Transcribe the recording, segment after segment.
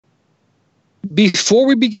Before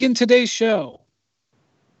we begin today's show,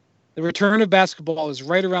 the return of basketball is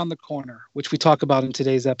right around the corner, which we talk about in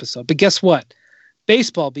today's episode. But guess what?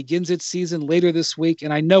 Baseball begins its season later this week,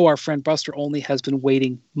 and I know our friend Buster Olney has been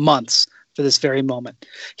waiting months for this very moment.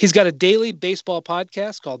 He's got a daily baseball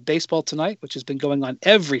podcast called Baseball Tonight, which has been going on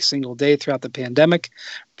every single day throughout the pandemic.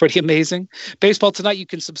 Pretty amazing. Baseball Tonight, you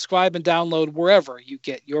can subscribe and download wherever you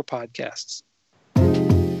get your podcasts.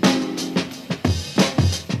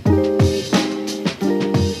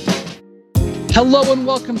 Hello and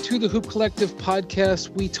welcome to the Hoop Collective podcast.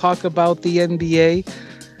 We talk about the NBA,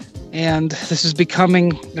 and this is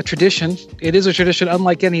becoming a tradition. It is a tradition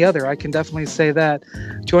unlike any other. I can definitely say that.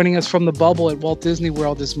 Joining us from the bubble at Walt Disney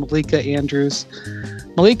World is Malika Andrews.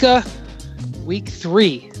 Malika, week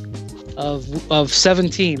 3 of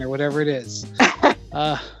 17 or whatever it is.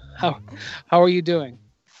 How are you doing?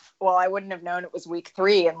 Well, I wouldn't have known it was week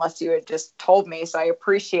 3 unless you had just told me. So I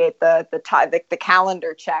appreciate the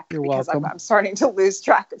calendar check. You're because welcome. I'm starting to lose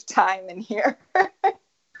track of time in here.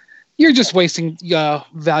 You're just wasting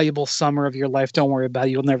valuable summer of your life. Don't worry about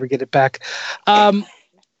it. You'll never get it back.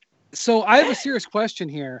 So I have a serious question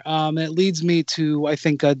here. And it leads me to, I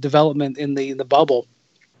think, a development in the bubble.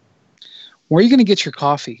 Where are you going to get your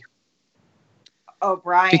coffee? Oh,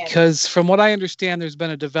 Brian. Because from what I understand, there's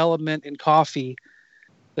been a development in coffee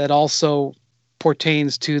that also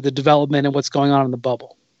pertains to the development and what's going on in the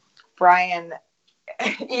bubble. Brian,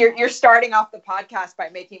 you're starting off the podcast by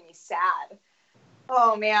making me sad.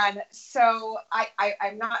 Oh man. So I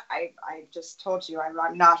just told you,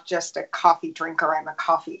 I'm not just a coffee drinker, I'm a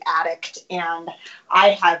coffee addict. And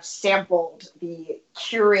I have sampled the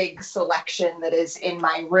Keurig selection that is in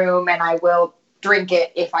my room, and I will drink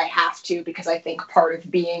it if I have to, because I think part of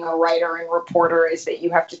being a writer and reporter is that you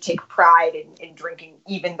have to take pride in drinking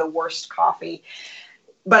even the worst coffee.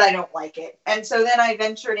 But I don't like it. And so then I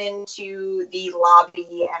ventured into the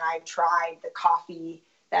lobby and I tried the coffee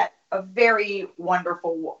that a very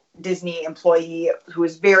wonderful Disney employee who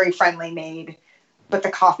was very friendly made, but the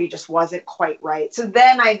coffee just wasn't quite right. So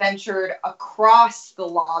then I ventured across the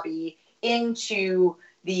lobby into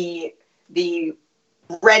the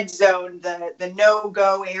red zone, the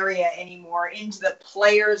no-go area anymore, into the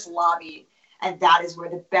players' lobby. And that is where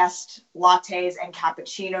the best lattes and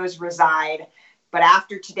cappuccinos reside. But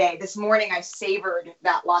after today, this morning, I savored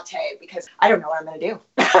that latte because I don't know what I'm going to do.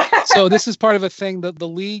 So this is part of a thing that the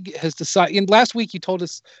league has decided. And last week, you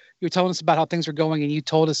were telling us about how things are going, and you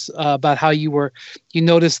told us about how you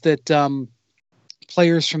noticed that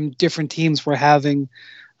players from different teams were having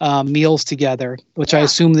meals together, which I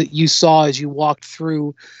assume that you saw as you walked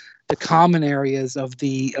through the common areas of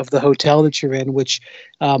the hotel that you're in, which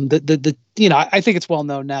I think it's well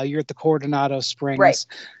known now. You're at the Coronado Springs, right?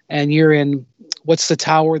 And you're in, what's the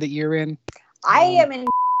tower that you're in? I am in,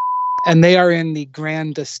 and they are in the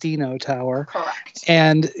Grand Destino Tower. Correct.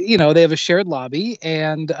 And they have a shared lobby,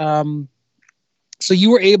 and so you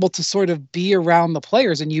were able to sort of be around the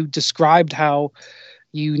players, and you described how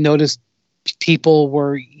you noticed people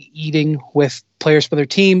were eating with players for their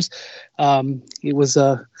teams. It was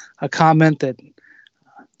a comment that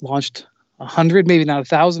launched 100, maybe not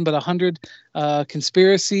 1,000, but 100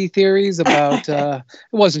 conspiracy theories about. It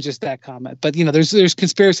wasn't just that comment, but there's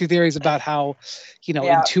conspiracy theories about how,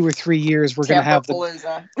 in 2 or 3 years we're going to have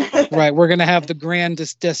right. We're going to have the Grand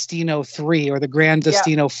Destino 3 or the Grand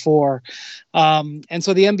Destino 4, and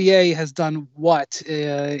so the NBA has done what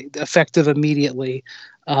effective immediately.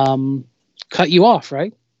 Cut you off,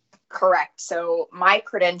 right? Correct. So my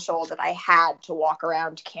credential that I had to walk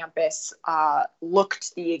around campus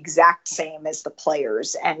looked the exact same as the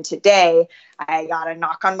players. And today I got a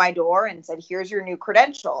knock on my door and said, here's your new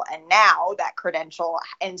credential. And now that credential,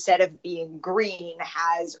 instead of being green,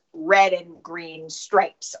 has red and green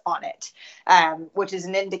stripes on it, which is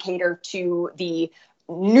an indicator to the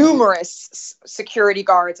numerous security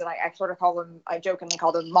guards, and I sort of I jokingly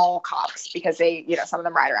call them mall cops, because they, some of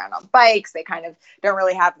them ride around on bikes. They kind of don't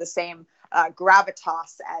really have the same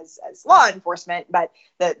gravitas as law enforcement, but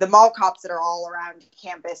the mall cops that are all around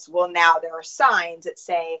campus there are signs that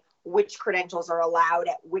say which credentials are allowed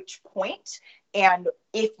at which point. And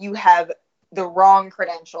if you have the wrong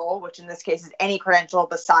credential, which in this case is any credential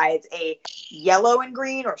besides a yellow and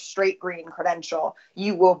green or straight green credential,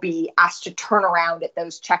 you will be asked to turn around at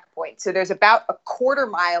those checkpoints. So there's about a quarter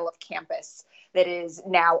mile of campus that is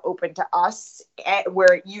now open to us,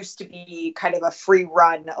 where it used to be kind of a free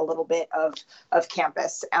run, a little bit of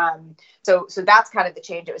campus. So that's kind of the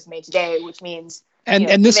change that was made today, which means.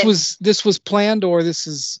 And this was planned, or this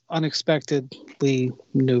is unexpectedly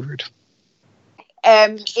maneuvered?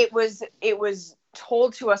 It was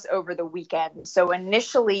told to us over the weekend. So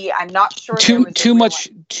initially, I'm not sure too much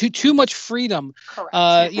freedom. Correct.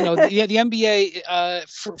 The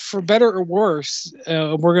NBA, for better or worse,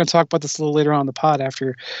 we're going to talk about this a little later on in the pod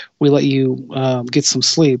after we let you get some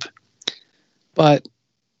sleep. But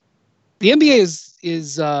the NBA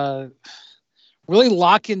is really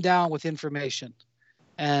locking down with information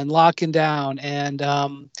and locking down, and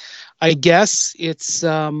I guess it's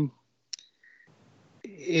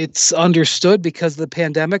understood because of the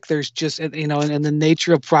pandemic. There's just, and the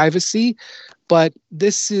nature of privacy, but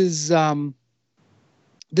this is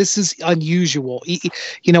unusual.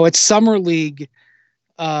 It's Summer League,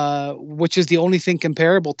 which is the only thing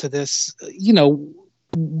comparable to this.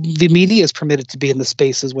 The media is permitted to be in the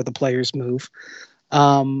spaces where the players move.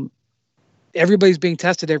 Everybody's being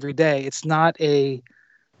tested every day. It's not an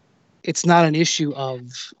issue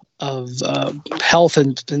of health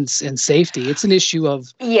and safety. It's an issue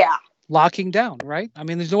of locking down, right? I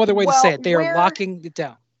mean, there's no other way to say it. They are locking it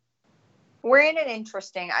down. We're in an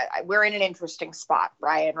interesting spot,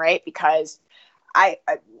 Brian, right? Because a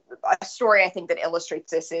story I think that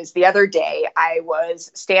illustrates this is the other day I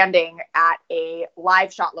was standing at a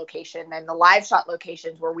live shot location, and the live shot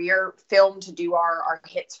locations where we are filmed to do our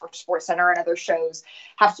hits for SportsCenter and other shows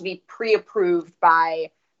have to be pre-approved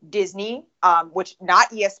by Disney, which not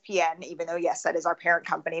ESPN, even though, yes, that is our parent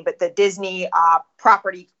company, but the Disney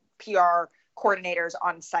property PR coordinators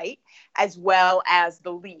on site, as well as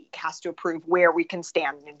the league has to approve where we can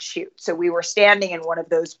stand and shoot. So we were standing in one of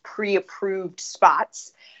those pre-approved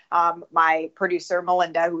spots. My producer,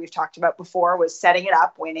 Melinda, who we've talked about before, was setting it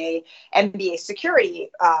up when a NBA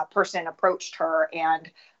security person approached her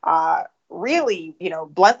and really,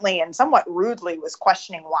 bluntly and somewhat rudely was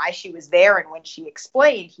questioning why she was there. And when she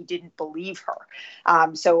explained, he didn't believe her.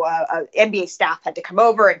 So NBA staff had to come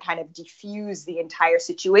over and kind of defuse the entire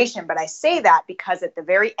situation. But I say that because at the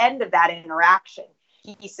very end of that interaction,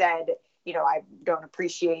 he said, I don't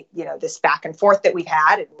appreciate, this back and forth that we've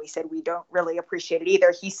had. And we said, we don't really appreciate it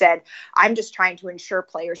either. He said, I'm just trying to ensure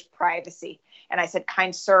players' privacy. And I said,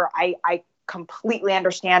 kind sir, I completely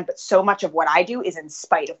understand, but so much of what I do is in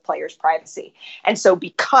spite of players' privacy. And so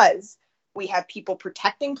because we have people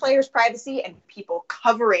protecting players' privacy and people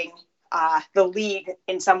covering the league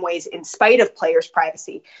in some ways in spite of players'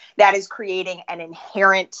 privacy, that is creating an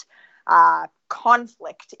inherent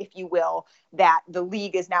conflict, if you will, that the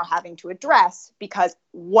league is now having to address, because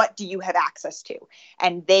what do you have access to?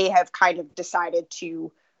 And they have kind of decided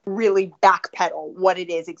to really backpedal what it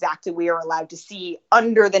is exactly we are allowed to see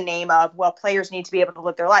under the name of, well, players need to be able to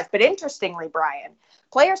live their lives. But interestingly, Brian,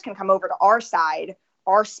 players can come over to our side,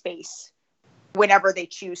 our space, whenever they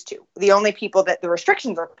choose to. The only people that the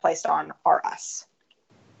restrictions are placed on are us.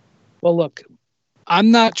 Well, look, I'm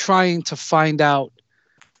not trying to find out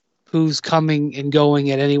who's coming and going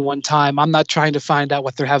at any one time. I'm not trying to find out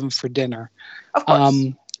what they're having for dinner. Of course.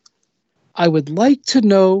 I would like to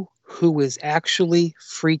know who is actually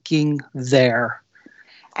freaking there.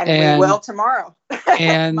 And we will tomorrow.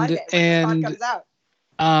 And Monday, when the sun comes out.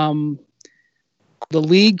 The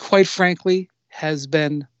league, quite frankly, has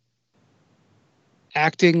been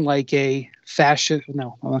acting like a fascist.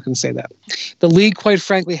 No, I'm not going to say that. The league, quite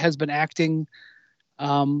frankly, has been acting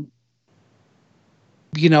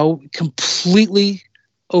completely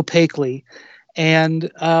opaquely. And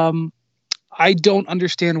I don't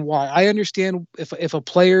understand why. I understand if a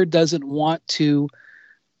player doesn't want to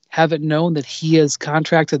have it known that he has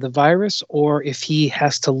contracted the virus, or if he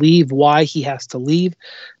has to leave, why he has to leave,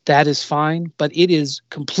 that is fine. But it is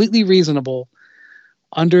completely reasonable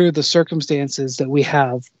under the circumstances that we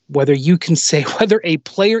have, whether you can say whether a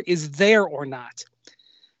player is there or not.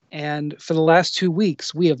 And for the last 2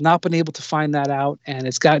 weeks, we have not been able to find that out, and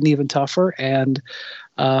it's gotten even tougher. And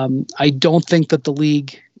I don't think that the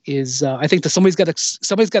league is. I think that somebody's got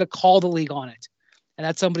to call the league on it, and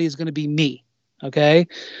that somebody is going to be me. Okay,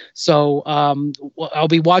 so I'll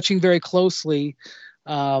be watching very closely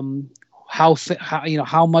how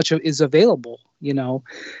much is available.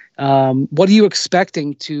 What are you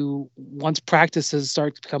expecting to once practices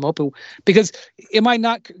start to come open? Because am I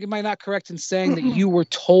not correct in saying that you were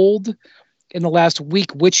told in the last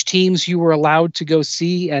week which teams you were allowed to go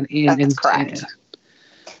see? That's correct.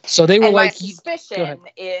 So they were and like, my suspicion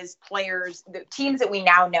is players, the teams that we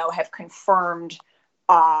now know have confirmed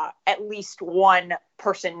at least one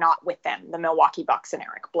person not with them, the Milwaukee Bucks and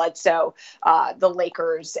Eric Bledsoe, the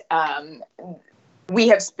Lakers. We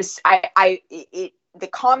have the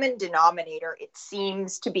common denominator, it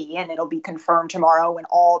seems to be, and it'll be confirmed tomorrow when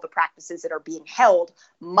all the practices that are being held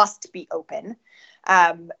must be open,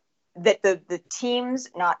 that the teams,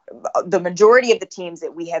 not the majority of the teams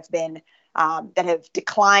that we have been that have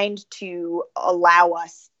declined to allow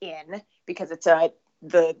us in because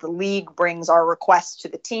the league brings our requests to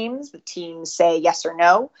the teams. The teams say yes or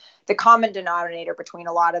no. The common denominator between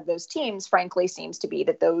a lot of those teams, frankly, seems to be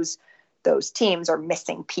that those teams are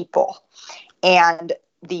missing people. And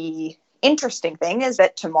the interesting thing is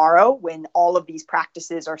that tomorrow, when all of these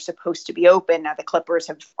practices are supposed to be open, now the Clippers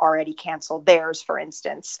have already canceled theirs, for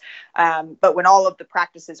instance, but when all of the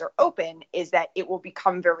practices are open, is that it will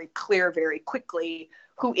become very clear very quickly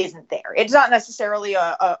who isn't there. It's not necessarily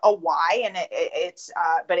a why, and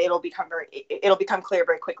but it'll become clear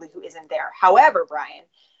very quickly who isn't there. However, Brian,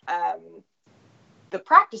 the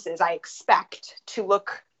practices I expect to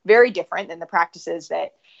look very different than the practices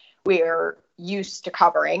that we're used to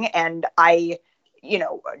covering. And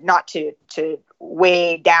not to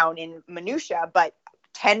weigh down in minutia, but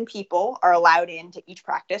 10 people are allowed into each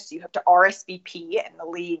practice. You have to RSVP, and the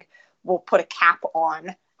league will put a cap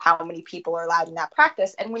on how many people are allowed in that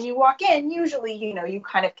practice. And when you walk in, usually, you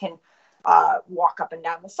kind of can walk up and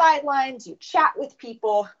down the sidelines, you chat with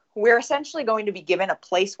people. We're essentially going to be given a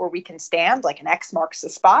place where we can stand, like an X marks the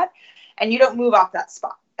spot, and you don't move off that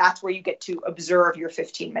spot. That's where you get to observe your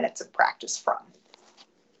 15 minutes of practice from.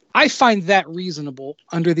 I find that reasonable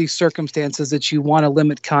under these circumstances that you want to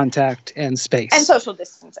limit contact and space. And social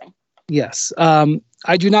distancing. Yes.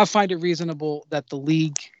 I do not find it reasonable that the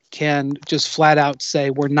league can just flat out say,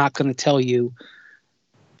 we're not going to tell you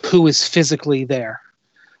who is physically there.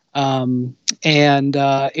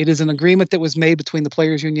 It is an agreement that was made between the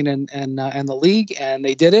players union and the league, and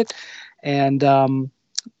they did it. And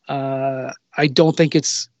I don't think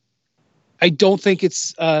it's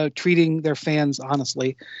treating their fans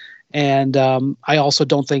honestly. And I also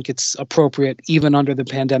don't think it's appropriate even under the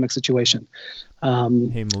pandemic situation.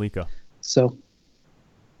 Hey, Malika. So.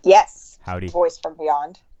 Yes. Howdy. Voice from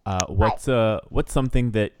beyond. What's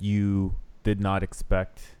something that you did not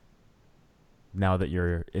expect now that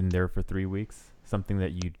you're in there for 3 weeks? Something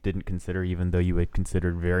that you didn't consider even though you had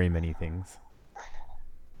considered very many things?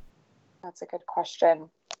 That's a good question.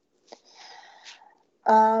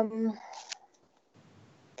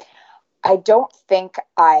 I don't think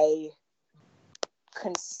I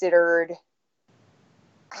considered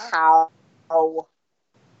how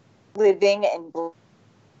living and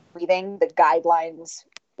breathing the guidelines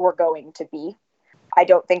were going to be. I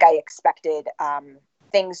don't think I expected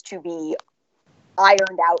things to be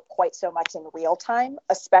ironed out quite so much in real time,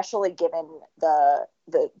 especially given the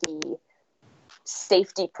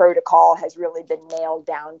safety protocol has really been nailed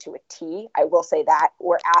down to a T. I will say that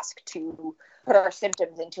we're asked to put our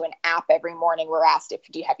symptoms into an app every morning. We're asked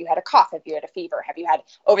have you had a cough? Have you had a fever? Have you had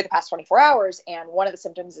over the past 24 hours? And one of the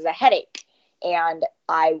symptoms is a headache. And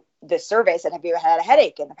the survey said, have you had a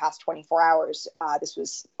headache in the past 24 hours? This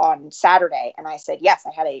was on Saturday. And I said, yes,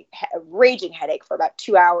 I had a raging headache for about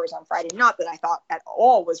 2 hours on Friday. Not that I thought at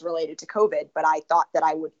all was related to COVID, but I thought that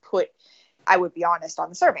I would be honest on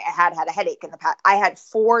the survey. I had a headache in the past. I had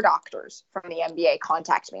 4 doctors from the NBA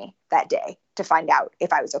contact me that day to find out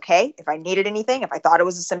if I was okay, if I needed anything, if I thought it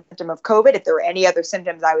was a symptom of COVID, if there were any other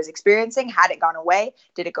symptoms I was experiencing. Had it gone away?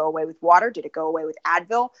 Did it go away with water? Did it go away with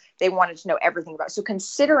Advil? They wanted to know everything about it. So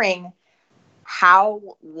considering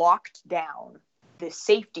how locked down the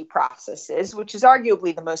safety processes, which is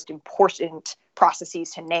arguably the most important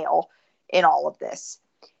processes to nail in all of this,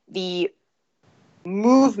 the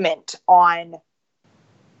movement on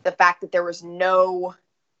the fact that there was no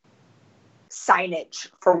signage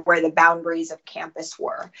for where the boundaries of campus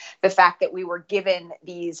were, the fact that we were given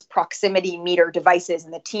these proximity meter devices,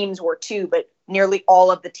 and the teams were too, but nearly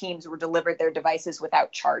all of the teams were delivered their devices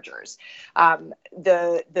without chargers.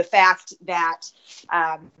 The fact that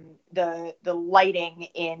the lighting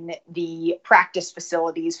in the practice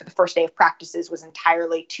facilities for the first day of practices was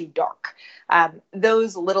entirely too dark.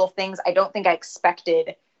 Those little things, I don't think I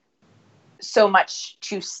expected so much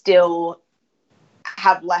to still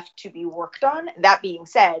have left to be worked on. That being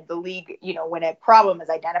said, the league, when a problem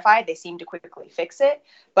is identified, they seem to quickly fix it.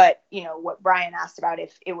 But, what Brian asked about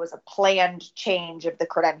if it was a planned change of the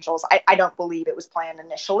credentials, I don't believe it was planned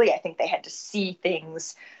initially. I think they had to see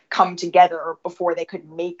things come together before they could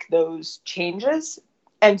make those changes.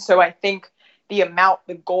 And so I think the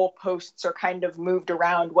goalposts are kind of moved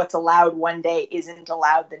around. What's allowed one day isn't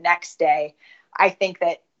allowed the next day. I think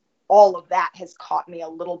that all of that has caught me a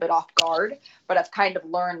little bit off guard, but I've kind of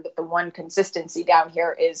learned that the one consistency down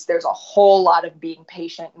here is there's a whole lot of being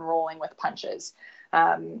patient and rolling with punches.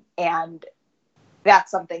 And that's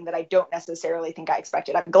something that I don't necessarily think I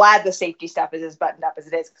expected. I'm glad the safety stuff is as buttoned up as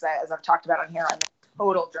it is, because as I've talked about on here, I'm a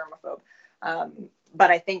total germaphobe. But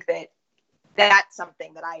I think that that's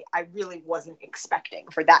something that I really wasn't expecting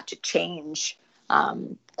for that to change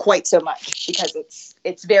quite so much, because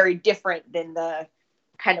it's very different than the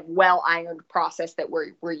kind of well-ironed process that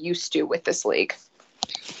we're used to with this league.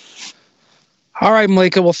 All right,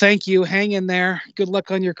 Malika. Well, thank you. Hang in there. Good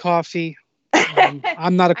luck on your coffee.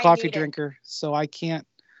 I'm not a coffee drinker, so I can't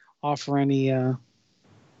offer any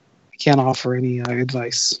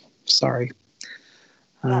advice. Sorry.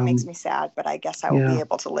 That makes me sad, but I guess I will be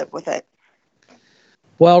able to live with it.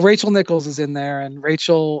 Well, Rachel Nichols is in there, and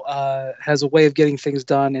Rachel has a way of getting things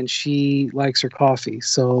done, and she likes her coffee.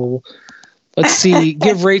 So let's see.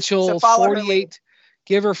 Give Rachel 48.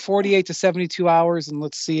 Give her 48 to 72 hours, and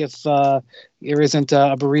let's see if there isn't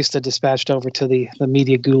a barista dispatched over to the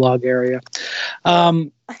media gulag area. All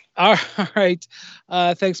right.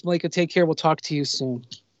 Thanks, Malika. Take care. We'll talk to you soon.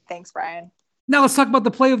 Thanks, Brian. Now let's talk about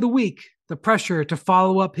the play of the week. The pressure to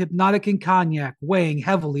follow up Hypnotic and Cognac weighing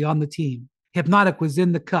heavily on the team. Hypnotic was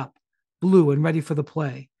in the cup, blue and ready for the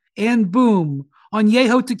play. And boom,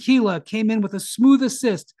 Añejo Tequila came in with a smooth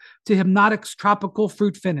assist to Hypnotic's tropical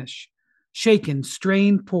fruit finish. Shaken,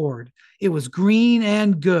 strained, poured. It was green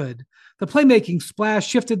and good. The playmaking splash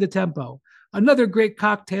shifted the tempo. Another great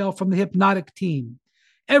cocktail from the Hypnotic team.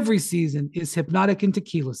 Every season is Hypnotic and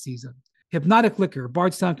Tequila season. Hypnotic Liquor,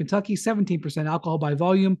 Bardstown, Kentucky, 17% alcohol by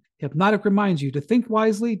volume. Hypnotic reminds you to think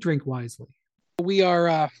wisely, drink wisely. We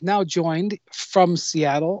are now joined from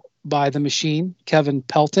Seattle by the machine, Kevin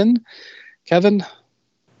Pelton. Kevin,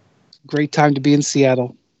 great time to be in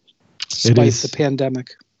Seattle, despite the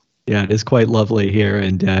pandemic. Yeah, it is quite lovely here.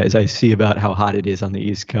 And as I see about how hot it is on the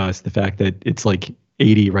East Coast, the fact that it's like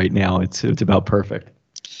 80 right now, it's about perfect.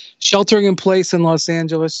 Sheltering in place in Los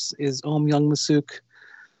Angeles is Youngmisuk.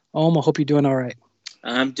 I hope you're doing all right.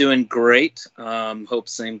 I'm doing great. Hope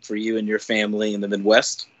same for you and your family in the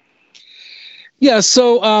Midwest. Yeah,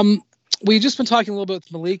 so we've just been talking a little bit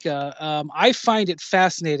with Malika. I find it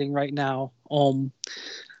fascinating right now.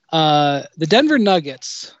 The Denver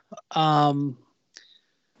Nuggets. I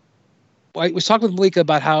was talking with Malika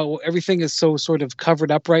about how everything is so sort of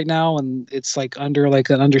covered up right now, and it's like under like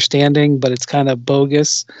an understanding, but it's kind of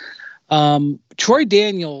bogus. Troy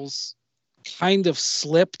Daniels kind of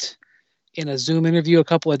slipped in a Zoom interview a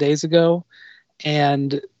couple of days ago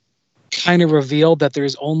and kind of revealed that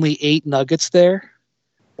there's only 8 Nuggets there,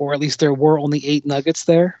 or at least there were only 8 Nuggets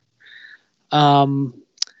there.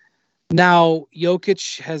 Now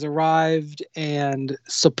Jokic has arrived, and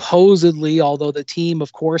supposedly, although the team,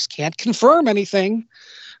 of course, can't confirm anything,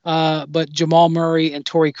 but Jamal Murray and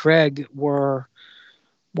Torrey Craig were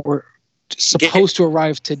supposed to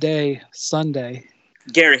arrive today, Sunday.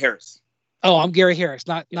 Gary Harris. Oh, I'm Gary Harris,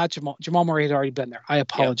 not Jamal. Jamal Murray had already been there. I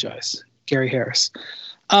apologize. Yeah. Gary Harris.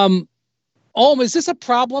 Is this a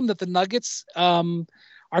problem that the Nuggets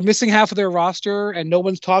are missing half of their roster and no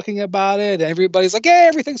one's talking about it? And everybody's like, hey,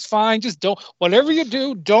 everything's fine. Just whatever you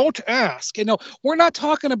do, don't ask. We're not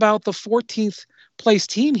talking about the 14th place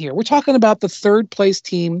team here. We're talking about the 3rd place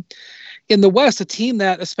team in the West, a team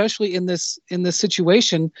that, especially in this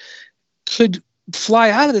situation, could fly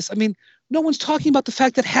out of this. I mean, no one's talking about the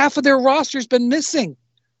fact that half of their roster's been missing.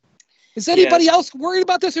 Is anybody else worried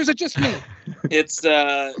about this, or is it just me? It's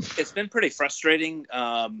been pretty frustrating.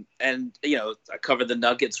 And I cover the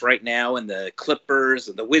Nuggets right now, and the Clippers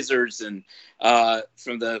and the Wizards, and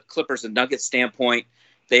from the Clippers and Nuggets standpoint,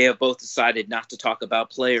 they have both decided not to talk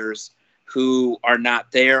about players who are not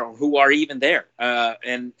there or who are even there.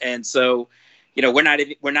 And so,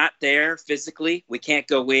 we're not there physically. We can't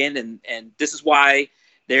go in, and this is why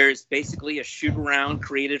there's basically a shoot around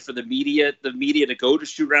created for the media to go to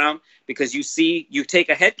shoot around, because you take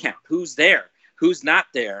a head count. Who's there? Who's not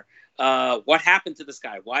there? What happened to this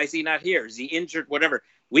guy? Why is he not here? Is he injured? Whatever.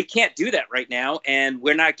 We can't do that right now, and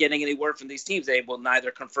we're not getting any word from these teams. They will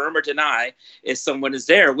neither confirm or deny if someone is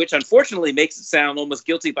there, which unfortunately makes it sound almost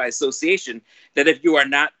guilty by association that if you are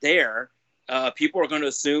not there, people are going to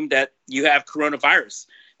assume that you have coronavirus.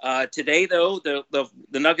 Today, though, the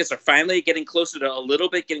Nuggets are finally getting closer to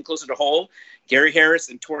whole. Gary Harris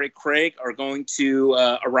and Torrey Craig are going to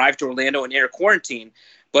arrive to Orlando in air quarantine.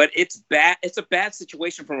 But it's bad. It's a bad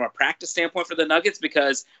situation from a practice standpoint for the Nuggets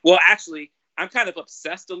because, well, actually, I'm kind of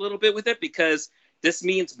obsessed a little bit with it because this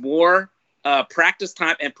means more practice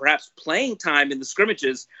time and perhaps playing time in the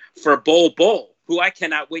scrimmages for Bol, who I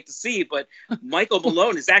cannot wait to see. But Michael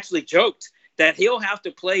Malone has actually joked that he'll have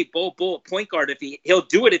to play Bol at point guard if he'll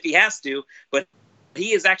do it if he has to, but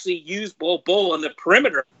he has actually used Bol on the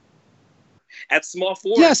perimeter at small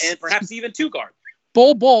forward and perhaps even 2 guard.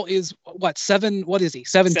 Bol is what, 7? What is he?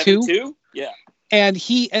 7'2"? 7'2"? Yeah. And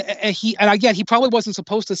he again, he probably wasn't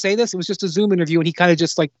supposed to say this. It was just a Zoom interview, and he kind of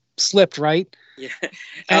just like slipped, right? Yeah.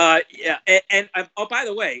 Oh, by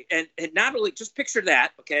the way, and not only just picture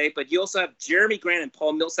that, okay, but you also have Jeremy Grant and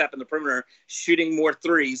Paul Millsap in the perimeter shooting more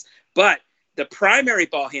threes, but the primary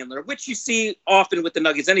ball handler, which you see often with the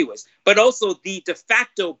Nuggets anyways, but also the de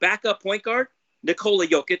facto backup point guard, Nikola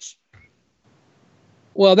Jokic.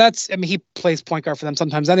 Well, he plays point guard for them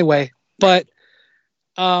sometimes anyway, but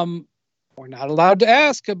we're not allowed to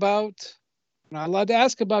ask about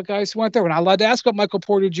guys who weren't there. We're not allowed to ask about Michael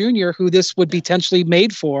Porter Jr., who this would be potentially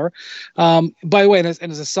made for. By the way, and as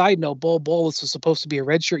a side note, Bol Bolus was supposed to be a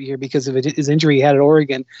redshirt year because of his injury he had at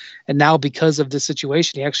Oregon. And now because of this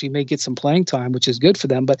situation, he actually may get some playing time, which is good for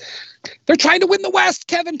them. But they're trying to win the West,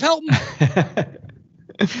 Kevin Pelton.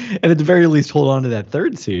 And at the very least, hold on to that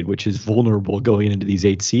third seed, which is vulnerable going into these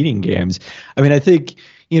 8 seeding games. I mean, I think,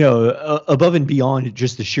 above and beyond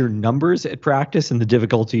just the sheer numbers at practice and the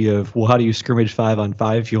difficulty of, well, how do you scrimmage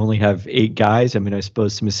 5-on-5 if you only have 8 guys? I mean, I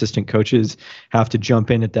suppose some assistant coaches have to jump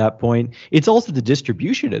in at that point. It's also the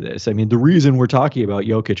distribution of this. I mean, the reason we're talking about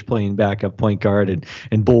Jokic playing backup point guard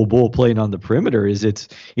and Bol playing on the perimeter is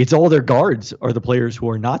it's all their guards are the players who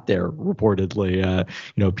are not there, reportedly.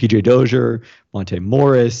 PJ Dozier, Monte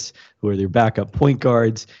Morris, who are their backup point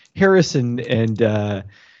guards. Harrison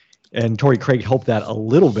and Torrey Craig help that a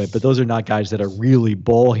little bit, but those are not guys that are really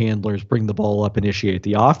ball handlers, bring the ball up, initiate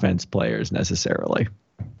the offense players necessarily.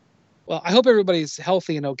 Well, I hope everybody's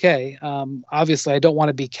healthy and okay. Obviously, I don't want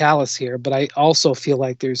to be callous here, but I also feel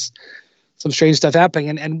like there's some strange stuff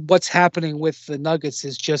happening. And what's happening with the Nuggets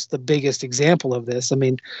is just the biggest example of this. I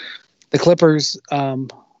mean, the Clippers, who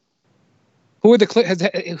are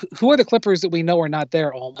the Clippers that we know are not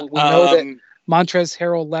there? We know that Montrezl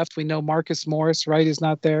Harrell left. We know Marcus Morris, right, is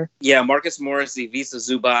not there. Yeah, Marcus Morris, Ivica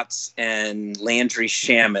Zubac, and Landry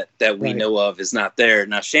Shamet that we know of is not there.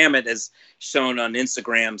 Now, Shamet has shown on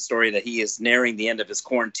Instagram story that he is nearing the end of his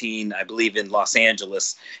quarantine, I believe, in Los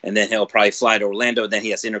Angeles, and then he'll probably fly to Orlando, and then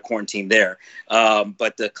he has inner quarantine there.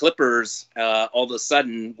 But the Clippers, all of a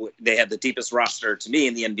sudden, they have the deepest roster to me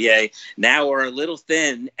in the NBA, now are a little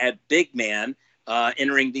thin at big man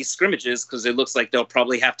entering these scrimmages because it looks like they'll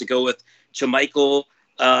probably have to go with JaMychal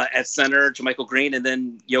at center, JaMychal Green, and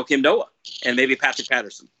then Joakim Noah, and maybe Patrick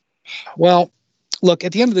Patterson. Well, look,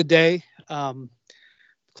 at the end of the day,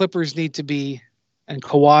 Clippers need to be, and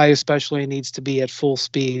Kawhi especially needs to be at full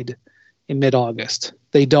speed in mid-August.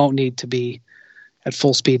 They don't need to be at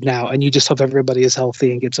full speed now, and you just hope everybody is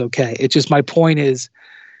healthy and gets okay. It's just, my point is,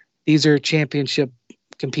 these are championship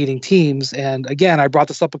competing teams, and again, I brought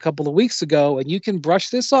this up a couple of weeks ago, and you can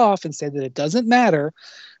brush this off and say that it doesn't matter,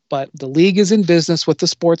 but the league is in business with the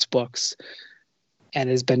sports books and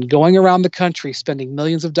has been going around the country spending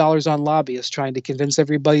millions of dollars on lobbyists trying to convince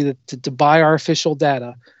everybody to buy our official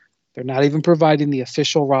data. They're not even providing the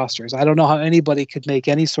official rosters. I don't know how anybody could make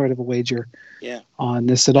any sort of a wager on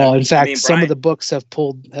this at all. In fact, Brian, some of the books have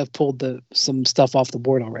pulled some stuff off the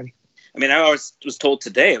board already. I mean, I was told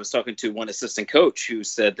today, I was talking to one assistant coach who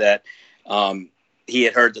said that he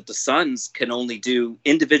had heard that the Suns can only do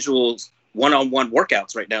individuals one-on-one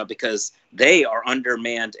workouts right now because they are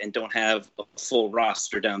undermanned and don't have a full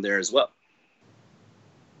roster down there as well.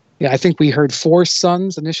 Yeah, I think we heard 4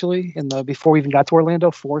 Suns initially before we even got to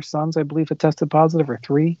Orlando. 4 Suns, I believe, had tested positive, or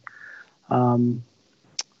 3. I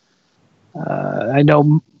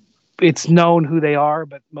know it's known who they are,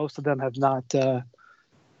 but most of them have not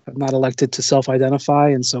elected to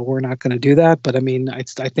self-identify, and so we're not going to do that. But I mean, I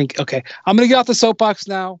think, okay, I'm going to get off the soapbox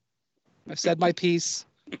now. I've said my piece.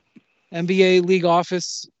 NBA league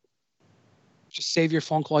office, just save your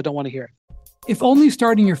phone call. I don't want to hear it. If only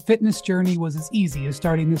starting your fitness journey was as easy as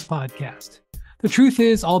starting this podcast. The truth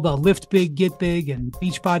is, all the lift big, get big, and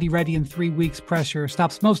Beachbody ready in 3 weeks pressure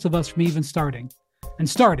stops most of us from even starting. And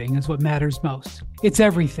starting is what matters most. It's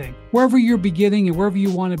everything. Wherever you're beginning and wherever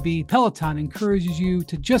you want to be, Peloton encourages you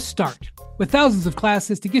to just start. With thousands of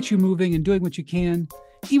classes to get you moving and doing what you can,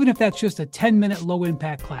 even if that's just a 10-minute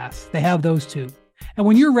low-impact class, they have those too. And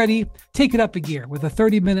when you're ready, take it up a gear with a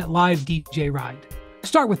 30-minute live DJ ride.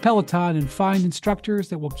 Start with Peloton and find instructors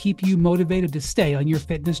that will keep you motivated to stay on your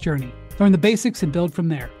fitness journey. Learn the basics and build from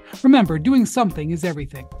there. Remember, doing something is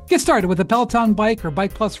everything. Get started with a Peloton bike or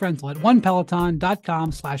Bike Plus rental at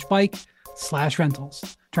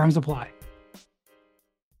onepeloton.com/bike/rentals. Terms apply.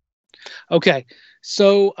 Okay,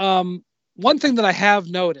 so one thing that I have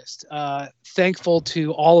noticed, thankful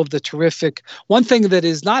to all of the terrific, one thing that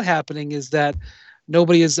is not happening is that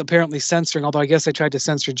nobody is apparently censoring, although I guess I tried to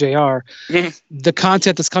censor JR, the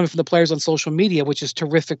content that's coming from the players on social media, which is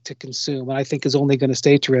terrific to consume, and I think is only going to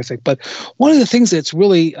stay terrific. But one of the things that's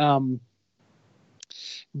really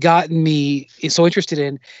gotten me so interested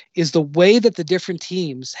in is the way that the different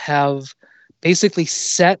teams have basically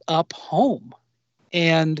set up home.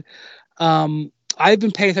 And I've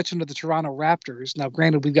been paying attention to the Toronto Raptors. Now,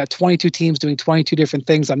 granted, we've got 22 teams doing 22 different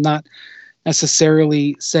things. I'm not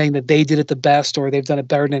necessarily saying that they did it the best or they've done it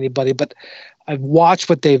better than anybody, but I've watched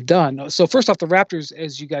what they've done. So first off, the Raptors,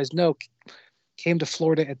 as you guys know, came to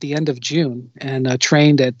Florida at the end of June and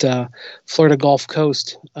trained at Florida Gulf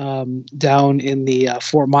Coast down in the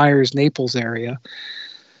Fort Myers, Naples area.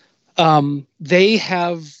 They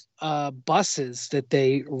have buses that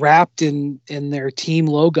they wrapped in their team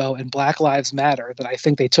logo and Black Lives Matter that I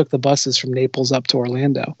think they took the buses from Naples up to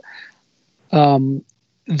Orlando. Some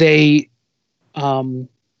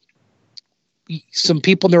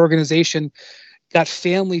people in their organization got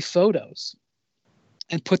family photos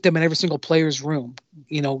and put them in every single player's room,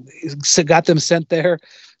 got them sent there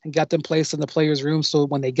and got them placed in the player's room. So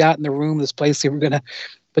when they got in the room, this place they were going to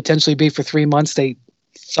potentially be for 3 months, they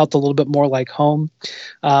felt a little bit more like home.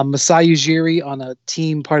 Masai Ujiri on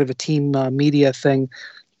part of a team media thing,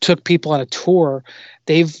 took people on a tour.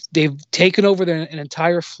 They've taken over an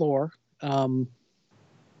entire floor.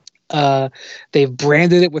 They've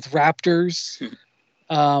branded it with Raptors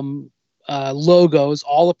logos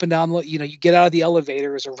all up and down. You get out of the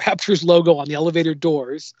elevator, there's a Raptors logo on the elevator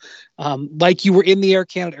doors, like you were in the Air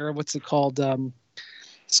Canada era. What's it called?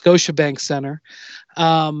 Scotiabank Center.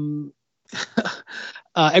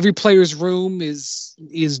 Every player's room is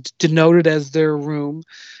denoted as their room.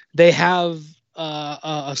 They have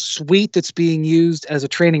a suite that's being used as a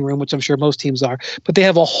training room, which I'm sure most teams are, but they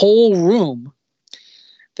have a whole room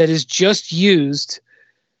that is just used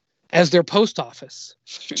as their post office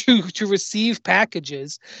to receive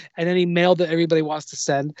packages and any mail that everybody wants to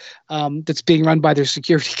send. That's being run by their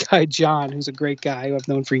security guy, John, who's a great guy who I've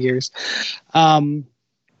known for years. Kevin,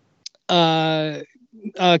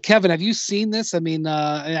 have you seen this? I mean,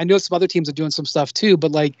 I know some other teams are doing some stuff too,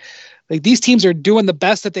 but like these teams are doing the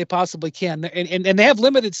best that they possibly can, and they have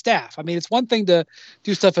limited staff. I mean, it's one thing to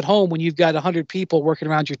do stuff at home when you've got 100 people working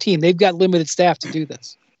around your team. They've got limited staff to do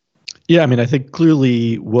this. Yeah, I mean, I think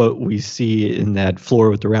clearly what we see in that floor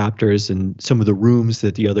with the Raptors and some of the rooms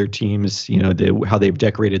that the other teams, how they've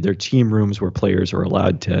decorated their team rooms where players are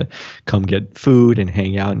allowed to come get food and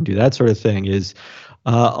hang out and do that sort of thing is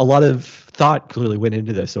a lot of thought clearly went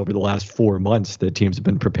into this over the last 4 months. The teams have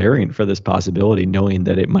been preparing for this possibility, knowing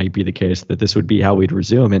that it might be the case that this would be how we'd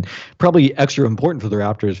resume. And probably extra important for the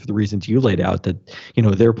Raptors for the reasons you laid out, that,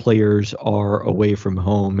 their players are away from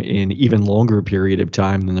home in even longer period of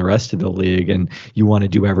time than the rest of the league. And you want to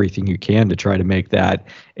do everything you can to try to make that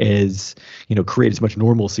as, create as much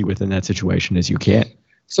normalcy within that situation as you can.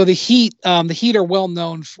 So the Heat are well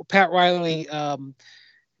known for Pat Riley.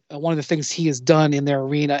 One of the things he has done in their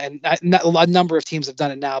arena, and a number of teams have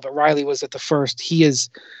done it now, but Riley was at the first.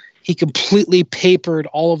 He completely papered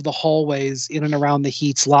all of the hallways in and around the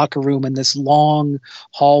Heat's locker room, in this long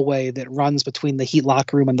hallway that runs between the Heat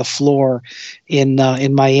locker room and the floor in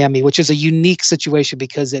Miami, which is a unique situation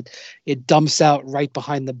because it dumps out right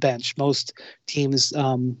behind the bench. Most teams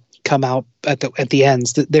come out at the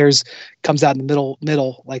ends. Theirs comes out in the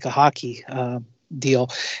middle like a hockey deal,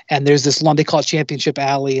 and there's this long, they call it Championship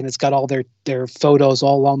Alley, and it's got all their photos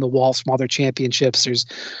all along the walls from all their championships. There's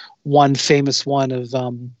one famous one of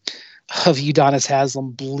Udonis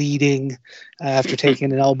Haslem bleeding after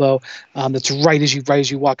taking an elbow. That's right as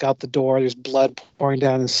you walk out the door. There's blood pouring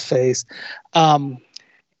down his face. And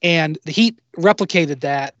the Heat replicated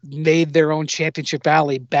that, made their own Championship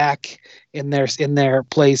Alley back in their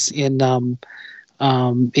place in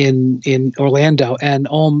Orlando. And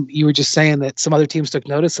you were just saying that some other teams took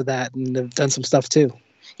notice of that and have done some stuff too.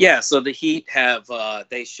 Yeah, so the Heat have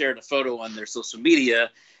they shared a photo on their social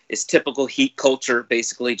media. It's typical Heat culture,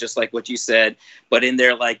 basically, just like what you said. But in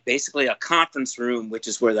their basically a conference room, which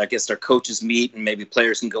is where I guess their coaches meet and maybe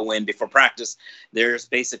players can go in before practice. There's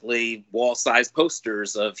basically wall-sized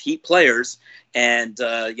posters of Heat players and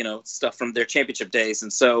stuff from their championship days.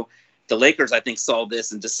 And so the Lakers, I think, saw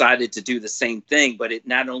this and decided to do the same thing, but it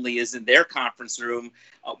not only is in their conference room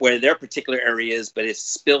where their particular area is, but it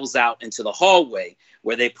spills out into the hallway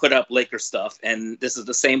where they put up Laker stuff. And this is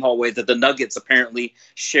the same hallway that the Nuggets apparently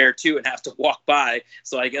share too and have to walk by.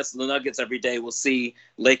 So I guess the Nuggets every day will see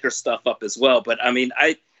Laker stuff up as well. But I mean,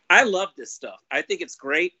 I love this stuff. I think it's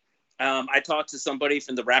great. I talked to somebody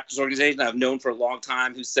from the Raptors organization I've known for a long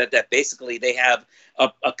time who said that basically they have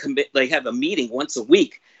a meeting once a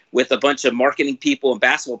week with a bunch of marketing people and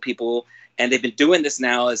basketball people. And they've been doing this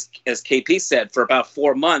now, as KP said, for about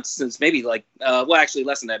 4 months, since maybe actually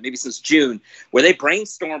less than that, maybe since June, where they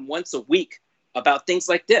brainstorm once a week about things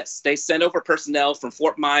like this. They sent over personnel from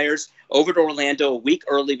Fort Myers over to Orlando a week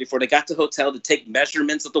early before they got to the hotel to take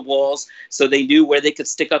measurements of the walls so they knew where they could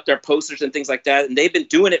stick up their posters and things like that. And they've been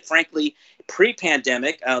doing it, frankly,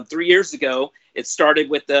 pre-pandemic. 3 years ago, it started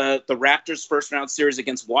with the Raptors' first-round series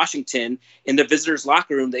against Washington. In the visitors'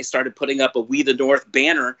 locker room, they started putting up a We the North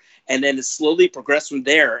banner, and then it slowly progressed from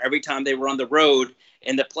there. Every time they were on the road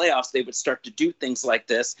in the playoffs, they would start to do things like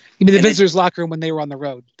this. You mean the visitors' locker room when they were on the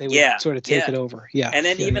road? They would sort of take it over. Yeah. And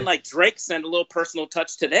then like Drake sent a little personal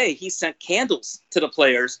touch today. He sent candles to the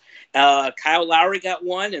players. Kyle Lowry got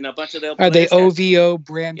one, and a bunch of the Are they OVO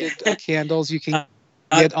branded candles you can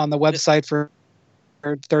get on the website for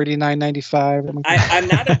 $39.95?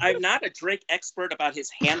 I'm not a Drake expert about his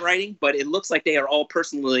handwriting, but it looks like they are all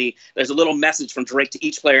personally. There's a little message from Drake to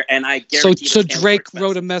each player, and I guarantee. So Drake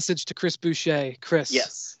wrote a message to Chris Boucher. Chris.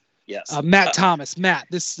 Yes. Matt Thomas. Matt.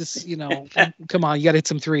 This. Come on, you got to hit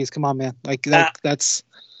some threes. Come on, man. Like that's.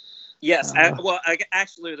 Yes.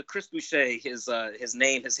 Actually, the Chris Boucher, his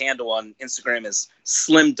name, his handle on Instagram is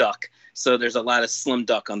Slim Duck. So there's a lot of Slim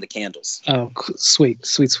Duck on the candles. Oh, sweet.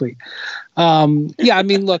 Yeah, I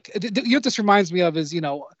mean, look, what this reminds me of is,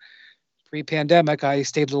 pre-pandemic, I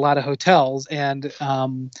stayed at a lot of hotels, and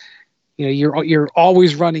you're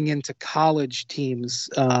always running into college teams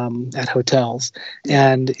at hotels,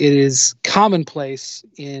 and it is commonplace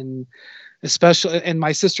especially, and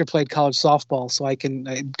my sister played college softball, so I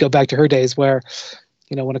go back to her days where,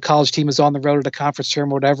 when a college team is on the road at a conference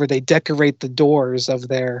tournament or whatever, they decorate the doors of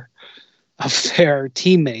their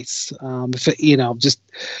teammates,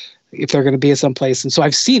 if they're going to be at some place. And so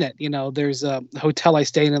I've seen it. There's a hotel I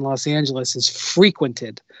stay in Los Angeles is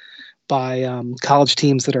frequented by college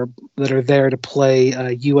teams that are there to play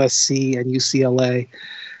USC and UCLA.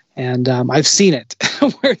 And I've seen it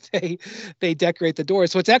where they decorate the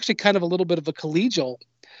doors. So it's actually kind of a little bit of a collegial.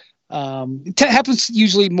 It happens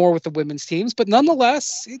usually more with the women's teams, but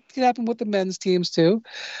nonetheless, it can happen with the men's teams too.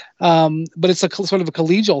 But it's a sort of a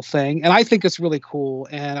collegial thing, and I think it's really cool.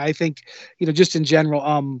 And I think, just in general,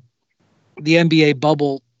 the NBA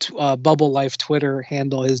Bubble Life Twitter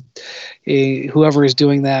handle is whoever is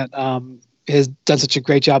doing that has done such a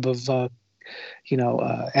great job of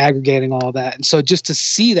aggregating all that. And so just to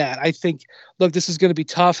see that, I think, look, this is going to be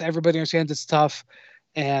tough. Everybody understands it's tough.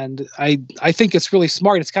 And I think it's really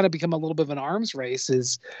smart. It's kind of become a little bit of an arms race,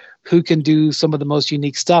 is who can do some of the most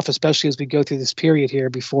unique stuff, especially as we go through this period here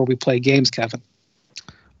before we play games, Kevin.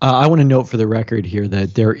 I want to note for the record here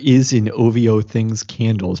that there is an OVO Things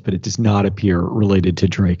candles, but it does not appear related to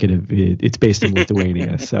Drake. It's based in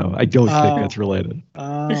Lithuania, so I don't think that's related.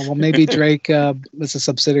 Well, maybe Drake is a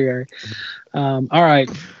subsidiary. All right.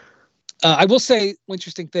 I will say one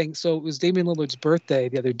interesting thing. So it was Damian Lillard's birthday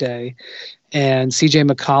the other day, and CJ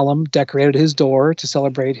McCollum decorated his door to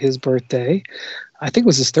celebrate his birthday. I think it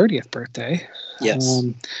was his 30th birthday. Yes.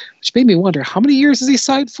 Which made me wonder, how many years has he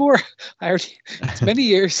signed for? It's many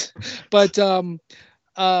years. But and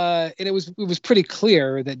it was pretty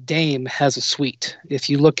clear that Dame has a suite.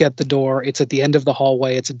 If you look at the door, it's at the end of the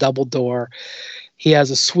hallway. It's a double door. He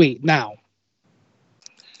has a suite. Now,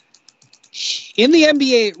 in the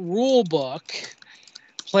NBA rule book,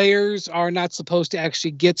 players are not supposed to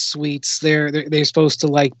actually get suites. They're supposed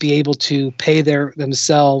to be able to pay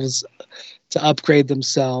themselves to upgrade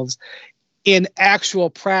themselves. In actual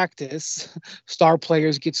practice, star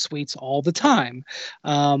players get suites all the time.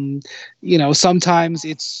 Sometimes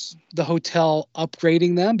it's the hotel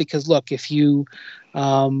upgrading them because, look, if you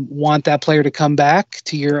want that player to come back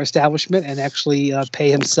to your establishment and actually pay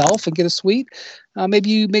himself and get a suite, maybe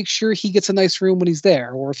you make sure he gets a nice room when he's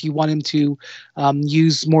there. Or if you want him to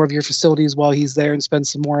use more of your facilities while he's there and spend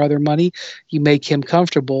some more other money, you make him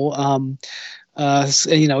comfortable.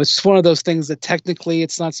 It's one of those things that technically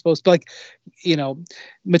it's not supposed to,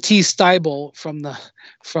 Matisse Thybulle from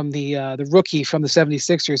the rookie from the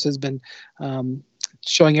 76ers has been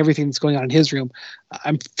showing everything that's going on in his room.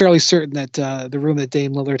 I'm fairly certain that the room that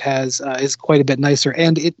Dame Lillard has is quite a bit nicer,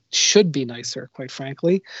 and it should be nicer, quite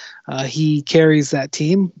frankly. He carries that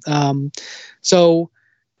team. So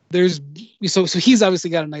he's obviously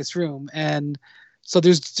got a nice room, and so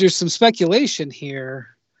there's some speculation here.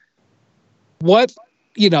 What,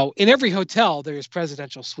 in every hotel, there's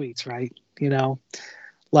presidential suites, right?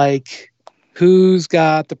 Who's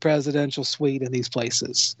got the presidential suite in these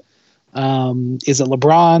places? Is it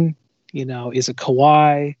LeBron? Is it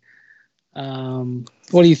Kawhi?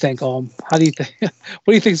 What do you think, Olm? How do you think? What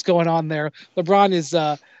do you think's going on there? LeBron is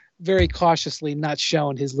very cautiously not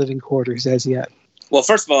shown his living quarters as yet. Well,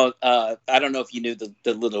 first of all, I don't know if you knew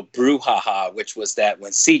the little brouhaha, which was that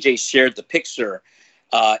when CJ shared the picture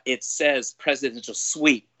it says presidential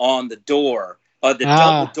suite on the door, the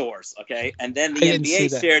double doors. Okay. And then the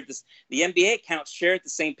NBA shared this, the NBA account shared the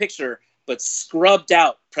same picture, but scrubbed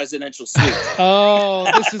out presidential suite. Oh,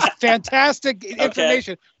 this is fantastic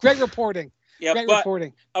information. Okay. Great reporting. Yeah, Great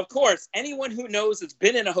reporting. Of course, anyone who knows has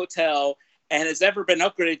been in a hotel and has ever been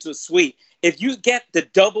upgraded to a suite, if you get the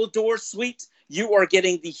double door suite, you are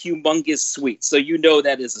getting the humongous suite. So you know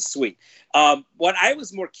that is a suite. What I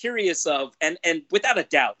was more curious of, and without a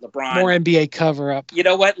doubt, LeBron. More NBA cover up. You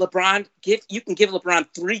know what, LeBron, you can give LeBron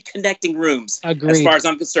 3 connecting rooms. Agreed. As far as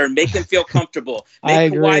I'm concerned. Make them feel comfortable.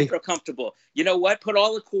 Make Kawhi feel comfortable. You know what? Put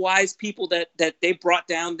all of Kawhi's people that they brought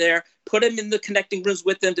down there, put them in the connecting rooms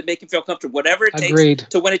with them to make him feel comfortable. Whatever it takes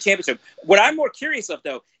to win a championship. What I'm more curious of,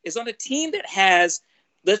 though, is on a team that has,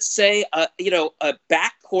 let's say, a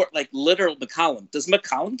backcourt like literal McCollum. Does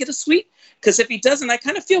McCollum get a suite? Because if he doesn't, I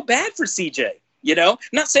kind of feel bad for CJ. You know, I'm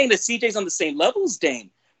not saying that CJ's on the same level as Dame,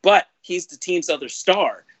 but he's the team's other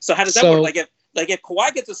star. So how does that work? Like if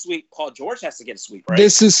Kawhi gets a suite, Paul George has to get a suite, right?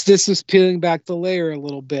 This is peeling back the layer a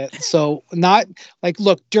little bit. So not like,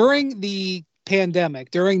 look, during the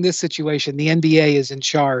pandemic, during this situation, the NBA is in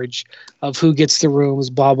charge of who gets the rooms,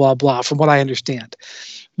 blah, blah, blah, from what I understand.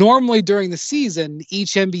 Normally during the season,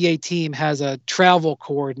 each NBA team has a travel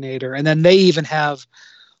coordinator, and then they even have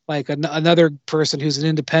like another person who's an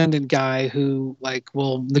independent guy who like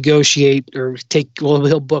will negotiate or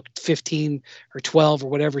he'll book 15 or 12 or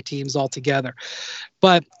whatever teams all together.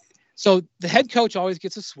 But so the head coach always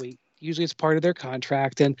gets a suite. Usually it's part of their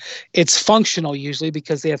contract, and it's functional usually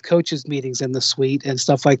because they have coaches meetings in the suite and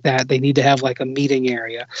stuff like that. They need to have like a meeting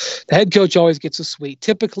area. The head coach always gets a suite.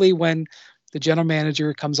 Typically when the general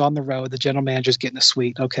manager comes on the road, the general manager's getting a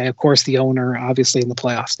suite. Okay. Of course, the owner, obviously in the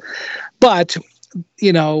playoffs. But,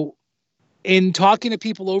 you know, in talking to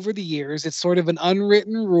people over the years, it's sort of an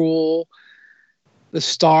unwritten rule. The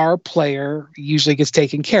star player usually gets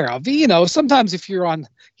taken care of. You know, sometimes if you're on,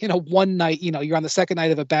 one night, you're on the second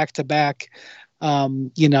night of a back-to-back,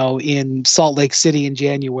 in Salt Lake City in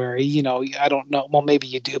January, I don't know. Well, maybe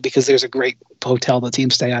you do because there's a great hotel the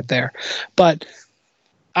teams stay at there. But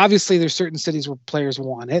obviously there's certain cities where players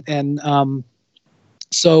want it. And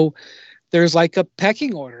so there's like a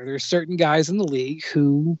pecking order. There's certain guys in the league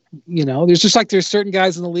who, there's certain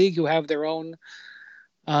guys in the league who have their own,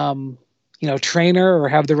 trainer or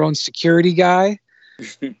have their own security guy.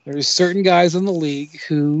 There's certain guys in the league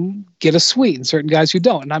who get a suite and certain guys who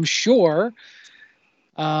don't. And I'm sure,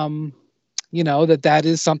 that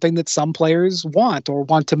is something that some players want or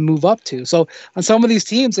want to move up to. So on some of these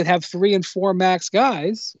teams that have 3 and 4 max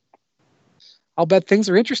guys, I'll bet things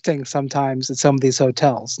are interesting sometimes at some of these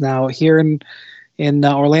hotels. Now here in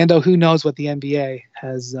Orlando, who knows what the NBA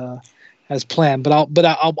has planned? But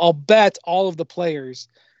I'll bet all of the players.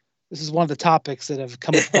 This is one of the topics that have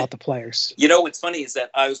come up about the players. What's funny is that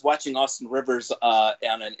I was watching Austin Rivers on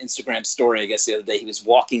an Instagram story, I guess the other day. He was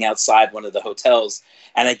walking outside one of the hotels,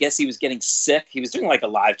 and I guess he was getting sick. He was doing like a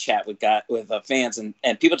live chat with fans, and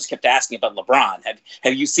people just kept asking about LeBron.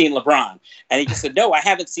 Have you seen LeBron? And he just said, no, I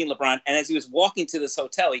haven't seen LeBron. And as he was walking to this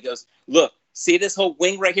hotel, he goes, look, see this whole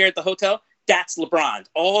wing right here at the hotel? That's LeBron,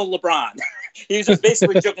 all LeBron. He was just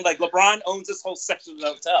basically joking like LeBron owns this whole section of the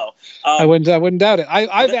hotel. I wouldn't doubt it.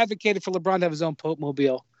 I've advocated for LeBron to have his own Pope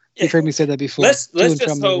mobile. You've heard me say that before. Let's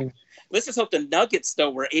just hope the Nuggets though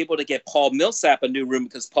were able to get Paul Millsap a new room,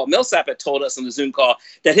 because Paul Millsap had told us on the Zoom call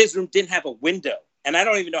that his room didn't have a window, and I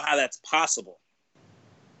don't even know how that's possible.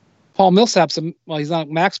 Paul Millsap's he's not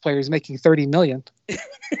a max player. He's making $30 million.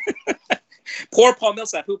 Poor Paul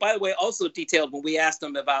Millsap, who, by the way, also detailed when we asked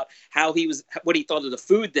him about what he thought of the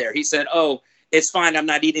food there. He said, oh, it's fine. I'm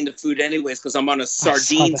not eating the food anyways because I'm on a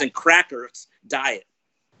sardines and crackers diet.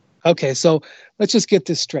 Okay, so let's just get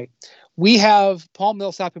this straight. We have Paul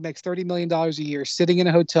Millsap, who makes $30 million a year, sitting in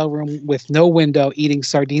a hotel room with no window eating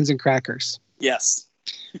sardines and crackers. Yes.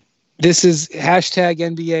 This is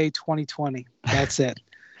 #NBA 2020. That's it.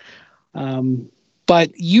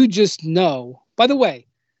 But you just know, by the way,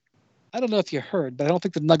 I don't know if you heard, but I don't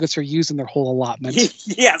think the Nuggets are using their whole allotment.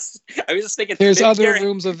 Yes. I was just thinking. There's other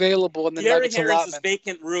rooms available in the Nuggets allotment. Harris's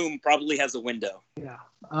vacant room probably has a window. Yeah.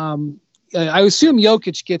 I assume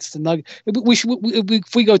Jokic gets the Nuggets.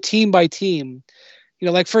 If we go team by team,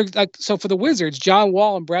 for the Wizards, John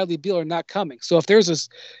Wall and Bradley Beal are not coming. So if there's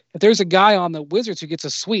a guy on the Wizards who gets a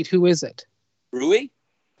suite, who is it? Rui?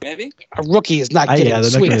 Maybe? A rookie is not getting a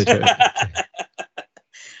suite.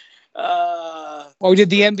 Or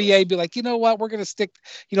did the NBA be like, you know what, we're going to stick,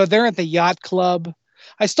 they're at the yacht club.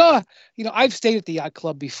 I saw, I've stayed at the yacht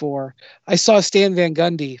club before. I saw Stan Van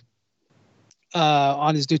Gundy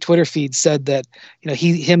on his new Twitter feed said that,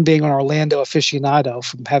 him being an Orlando aficionado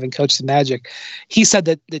from having coached the Magic, he said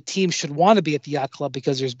that the team should want to be at the yacht club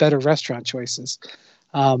because there's better restaurant choices.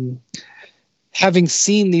 Having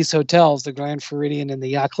seen these hotels, the Grand Floridian and the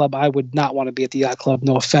Yacht Club, I would not want to be at the Yacht Club.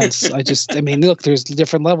 No offense. Look, there's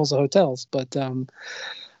different levels of hotels, but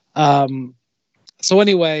so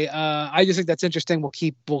anyway, I just think that's interesting. We'll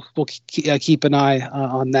keep an eye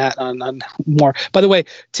on that on more. By the way,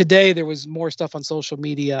 today there was more stuff on social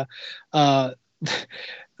media. The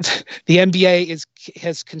NBA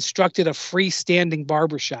has constructed a freestanding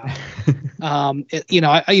barbershop.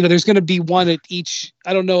 There's going to be one at each.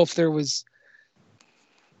 I don't know if they're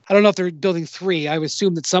building 3. I would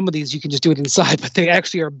assume that some of these you can just do it inside, but they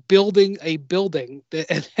actually are building a building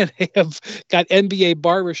and they have got NBA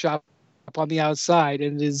barbershop on the outside,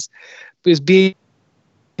 and it is being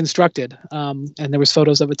constructed. And there was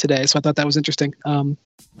photos of it today, so I thought that was interesting.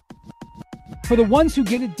 For the ones who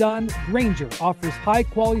get it done, Grainger offers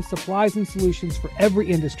high-quality supplies and solutions for every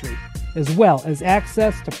industry, as well as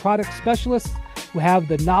access to product specialists who have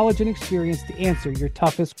the knowledge and experience to answer your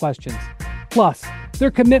toughest questions. Plus,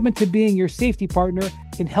 their commitment to being your safety partner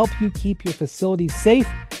can help you keep your facilities safe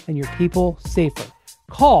and your people safer.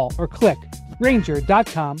 Call or click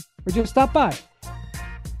Grainger.com or just stop by.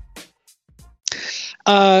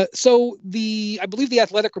 I believe The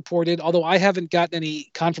Athletic reported, although I haven't gotten any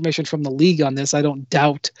confirmation from the league on this, I don't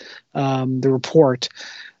doubt the report,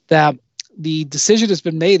 that the decision has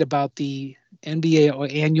been made about the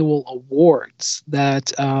NBA annual awards,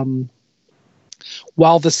 that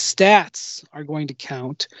while the stats are going to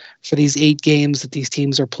count for these 8 games that these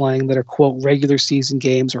teams are playing that are, quote, regular season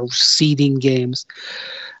games or seeding games,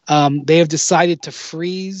 they have decided to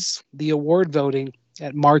freeze the award voting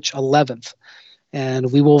at March 11th.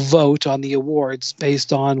 And we will vote on the awards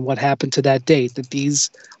based on what happened to that date, that these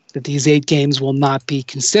 8 games will not be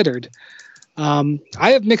considered. I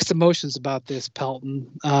have mixed emotions about this, Pelton.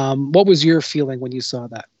 What was your feeling when you saw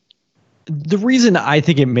that? The reason I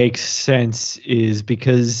think it makes sense is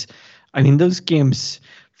because, those games,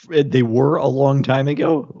 they were a long time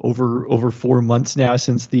ago, over 4 months now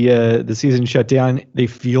since the season shut down. They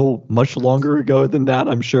feel much longer ago than that,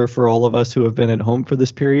 I'm sure, for all of us who have been at home for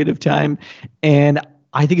this period of time. And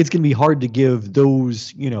I think it's going to be hard to give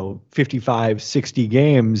those, 55, 60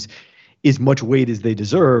 games as much weight as they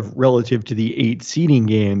deserve relative to the 8 seeding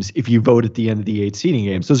games if you vote at the end of the 8 seeding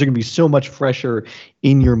games. Those are going to be so much fresher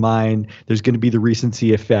in your mind. There's going to be the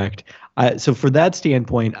recency effect. So for that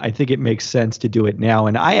standpoint, I think it makes sense to do it now.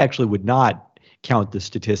 And I actually would not count the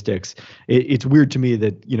statistics. It's weird to me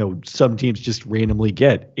that, some teams just randomly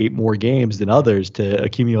get 8 more games than others to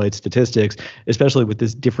accumulate statistics, especially with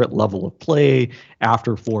this different level of play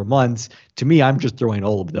after 4 months. To me, I'm just throwing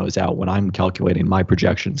all of those out when I'm calculating my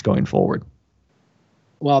projections going forward.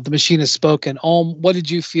 Well, the machine has spoken. What did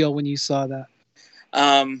you feel when you saw that?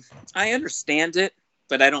 I understand it,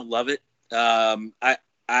 but I don't love it. I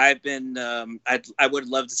would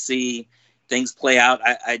love to see things play out.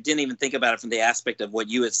 I didn't even think about it from the aspect of what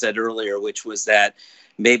you had said earlier, which was that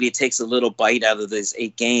maybe it takes a little bite out of these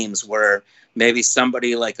 8 games where maybe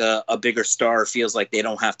somebody like a bigger star feels like they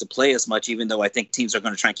don't have to play as much, even though I think teams are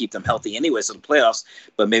going to try and keep them healthy anyways in the playoffs,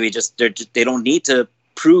 but maybe they don't need to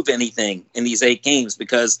prove anything in these 8 games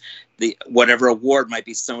because whatever award might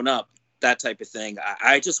be sewn up, that type of thing.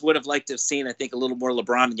 I just would have liked to have seen, I think, a little more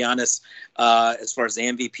LeBron and Giannis as far as the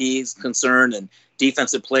MVP is concerned and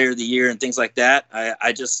defensive player of the year and things like that.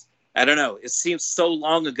 I don't know. It seems so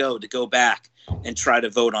long ago to go back and try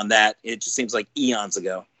to vote on that. It just seems like eons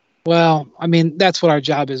ago. Well, that's what our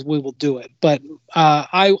job is. We will do it. But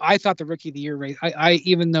I thought the Rookie of the Year race,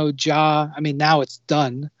 even though Ja, now it's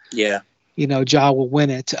done. Yeah. Ja will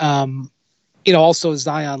win it. Also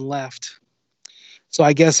Zion left. So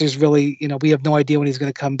I guess there's really, we have no idea when he's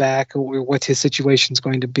going to come back or what his situation is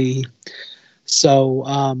going to be. So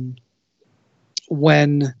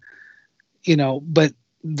but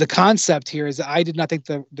the concept here is that I did not think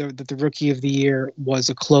that the Rookie of the Year was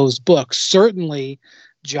a closed book. Certainly,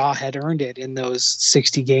 Ja had earned it in those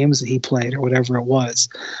 60 games that he played or whatever it was,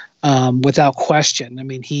 without question.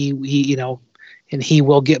 He and he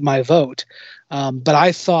will get my vote. But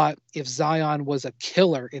I thought if Zion was a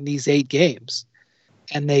killer in these 8 games,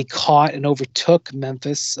 and they caught and overtook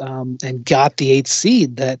Memphis and got the 8th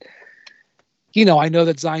seed, that, I know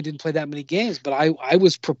that Zion didn't play that many games, but I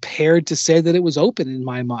was prepared to say that it was open in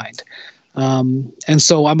my mind. And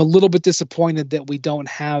so I'm a little bit disappointed that we don't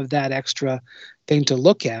have that extra thing to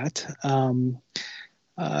look at.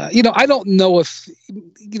 I don't know if,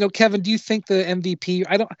 Kevin, do you think the MVP?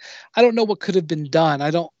 I don't know what could have been done.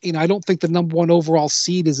 I don't think the number one overall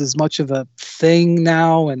seed is as much of a thing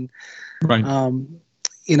now, and Right.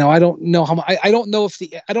 I don't know how. I don't know if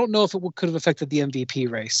it could have affected the MVP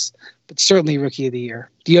race, but certainly Rookie of the Year.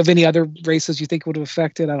 Do you have any other races you think would have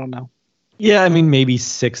affected? I don't know. Yeah, I mean, maybe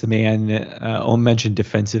sixth man. I'll mention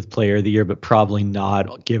Defensive Player of the Year, but probably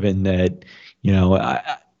not, given that,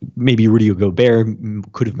 maybe Rudy Gobert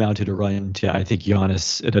could have mounted a run to, I think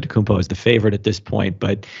Giannis Antetokounmpo is the favorite at this point.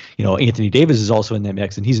 But, Anthony Davis is also in that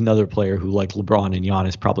mix, and he's another player who, like LeBron and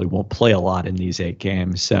Giannis, probably won't play a lot in these 8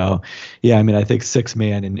 games. So, yeah, I mean, I think sixth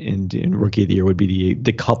man and Rookie of the Year would be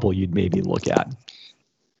the couple you'd maybe look at.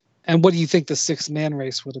 And what do you think the sixth man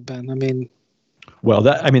race would have been? I mean, well,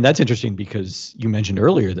 that's interesting because you mentioned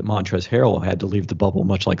earlier that Montrezl Harrell had to leave the bubble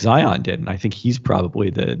much like Zion did, and I think he's probably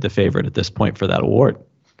the favorite at this point for that award.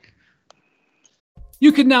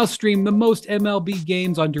 You can now stream the most MLB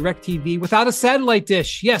games on DirecTV without a satellite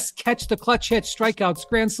dish. Yes, catch the clutch hits, strikeouts,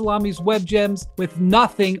 grand salamis, web gems with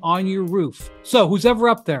nothing on your roof. So who's ever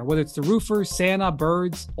up there, whether it's the roofer, Santa,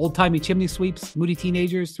 birds, old-timey chimney sweeps, moody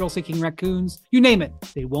teenagers, thrill-seeking raccoons, you name it,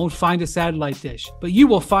 they won't find a satellite dish. But you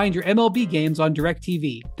will find your MLB games on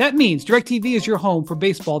DirecTV. That means DirecTV is your home for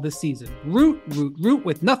baseball this season. Root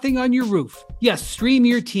with nothing on your roof. Yes, stream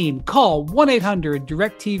your team. Call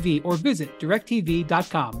 1-800-DirecTV or visit DirecTV.com.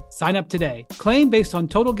 Sign up today. Claim based on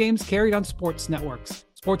total games carried on sports networks.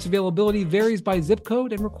 Sports availability varies by zip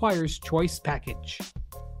code and requires choice package.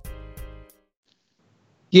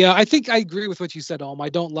 Yeah, I think I agree with what you said, Alm. I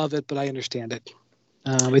don't love it, but I understand it.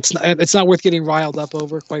 It's not worth getting riled up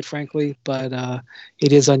over, quite frankly, but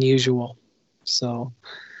it is unusual. So,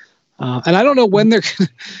 and I don't know when they're.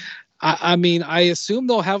 I mean, I assume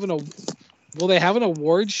they'll have will they have an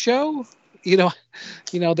awards show? I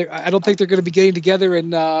don't think they're going to be getting together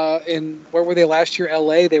in where were they last year?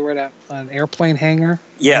 LA. They were at an airplane hangar.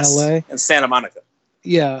 Yes, in LA. In Santa Monica.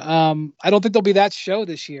 Yeah. I don't think there'll be that show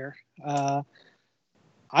this year.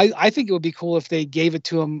 I think it would be cool if they gave it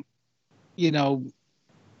to them,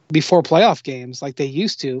 before playoff games like they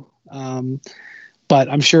used to. But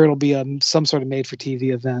I'm sure it'll be some sort of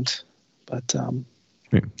made-for-TV event. But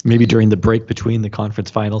maybe during the break between the conference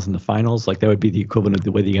finals and the finals, like that would be the equivalent of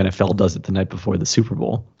the way the NFL does it the night before the Super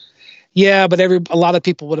Bowl. Yeah, but a lot of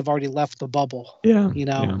people would have already left the bubble. Yeah, you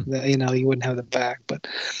wouldn't have them back. But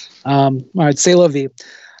all right, say la vie.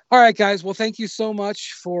 All right, guys. Well, thank you so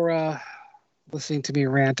much for listening to me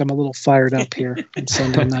rant. I'm a little fired up here on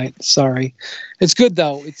Sunday night. Sorry. It's good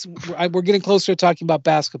though. We're getting closer to talking about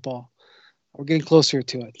basketball. We're getting closer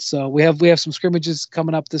to it. So we have some scrimmages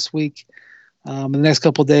coming up this week. In the next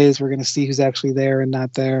couple of days, we're going to see who's actually there and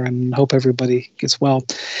not there, and hope everybody gets well.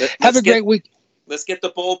 Have a great week. Let's get the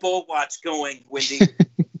Bowl watch going, Windy.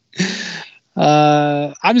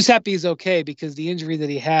 I'm just happy he's okay because the injury that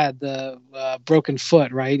he had, the broken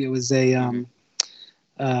foot, right? It was a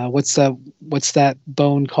what's that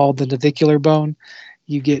bone called? The navicular bone.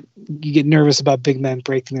 You get nervous about big men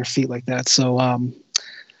breaking their feet like that. So I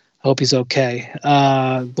hope he's okay.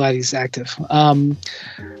 Glad he's active.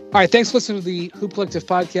 All right, thanks for listening to the Hoop Collective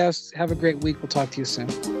podcast. Have a great week. We'll talk to you soon.